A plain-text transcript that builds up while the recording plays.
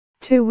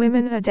2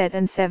 women are dead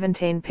and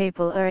 17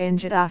 people are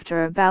injured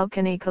after a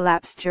balcony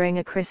collapsed during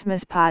a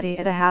Christmas party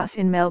at a house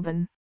in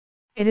Melbourne.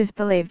 It is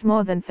believed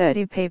more than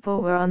 30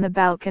 people were on the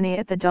balcony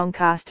at the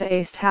Doncaster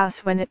East house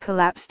when it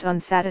collapsed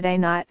on Saturday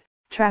night,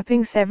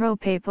 trapping several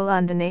people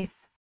underneath.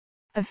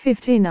 A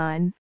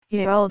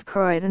 59-year-old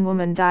Croydon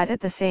woman died at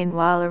the scene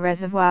while a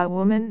Reservoir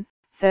woman,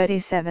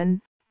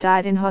 37,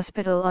 died in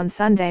hospital on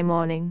Sunday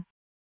morning.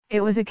 It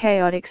was a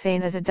chaotic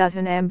scene as a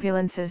dozen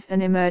ambulances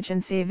and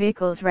emergency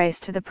vehicles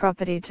raced to the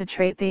property to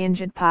treat the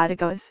injured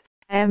partygoers,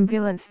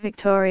 Ambulance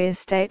Victoria's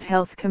State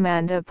Health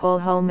Commander Paul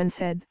Holman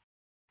said.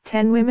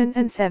 10 women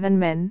and 7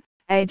 men,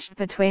 aged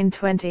between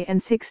 20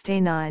 and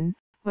 69,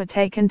 were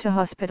taken to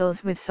hospitals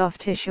with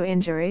soft tissue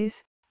injuries,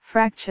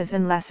 fractures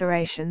and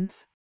lacerations.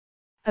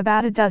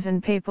 About a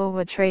dozen people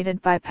were treated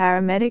by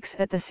paramedics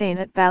at the scene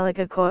at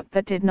Ballagher Court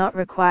but did not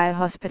require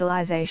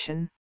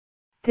hospitalization.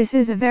 This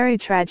is a very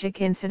tragic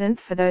incident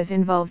for those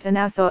involved and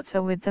our thoughts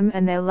are with them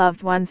and their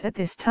loved ones at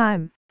this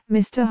time,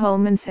 Mr.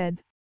 Holman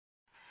said.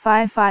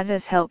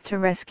 Firefighters helped to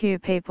rescue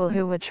people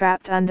who were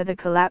trapped under the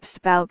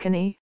collapsed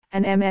balcony,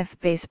 an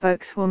MFB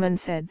spokeswoman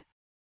said.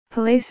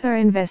 Police are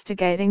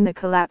investigating the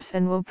collapse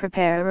and will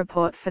prepare a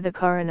report for the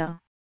coroner.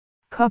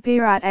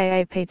 Copyright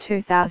AAP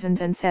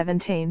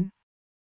 2017.